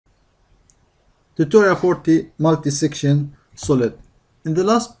Tutorial 40 multi-section solid. In the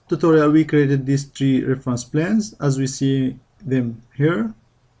last tutorial we created these three reference planes as we see them here,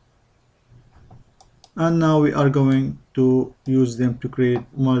 and now we are going to use them to create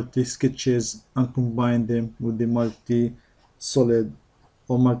multi-sketches and combine them with the multi-solid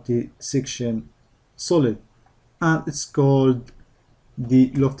or multi-section solid, and it's called the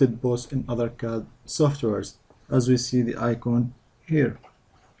lofted boss in other CAD softwares as we see the icon here.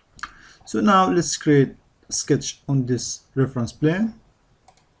 So now let's create a sketch on this reference plane.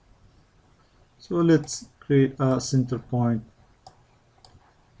 So let's create a center point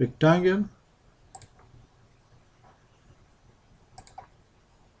rectangle.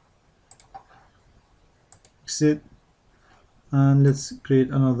 Exit, and let's create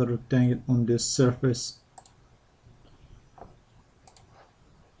another rectangle on this surface.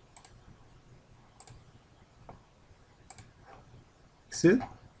 Exit.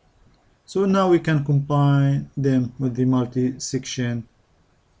 So now we can combine them with the multi-section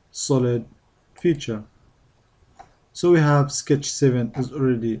solid feature. So we have sketch 7 is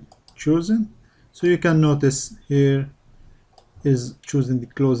already chosen. So you can notice here is choosing the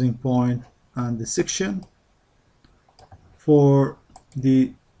closing point and the section. For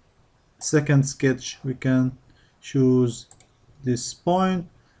the second sketch we can choose this point.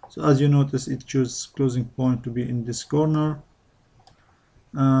 So as you notice it chooses closing point to be in this corner,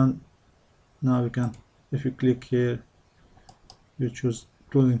 and now we can, if you click here, you choose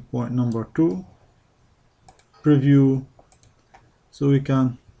closing point number 2, preview. So we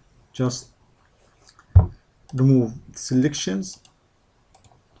can just remove the selections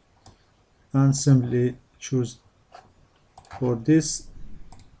and simply choose, for this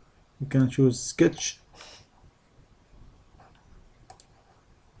you can choose sketch,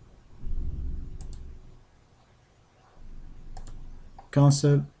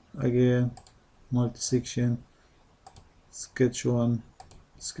 cancel, again multi-section, sketch 1,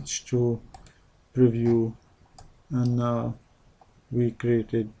 sketch 2, preview, and now we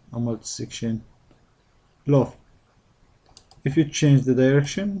created a multi-section loft. If you change the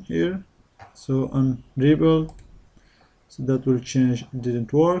direction here, so on rebuild, so that will change, it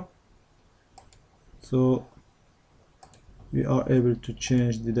didn't work, so we are able to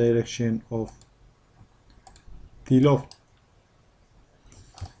change the direction of the loft.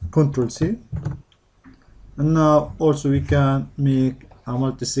 Control C, and now also we can make a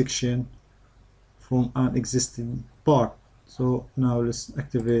multi-section from an existing part. So now let's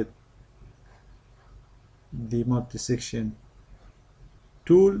activate the multi-section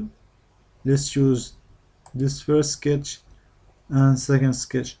tool. Let's use this first sketch and second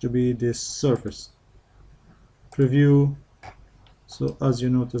sketch to be this surface. Preview. So as you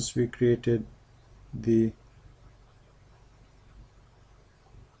notice we created the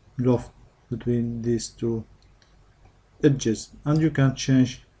loft between these two edges, and you can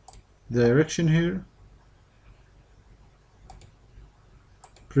change the direction here.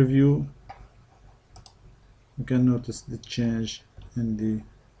 Preview. You can notice the change in the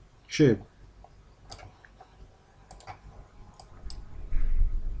shape.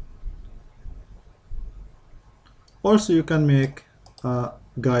 Also you can make a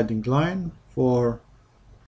guiding line for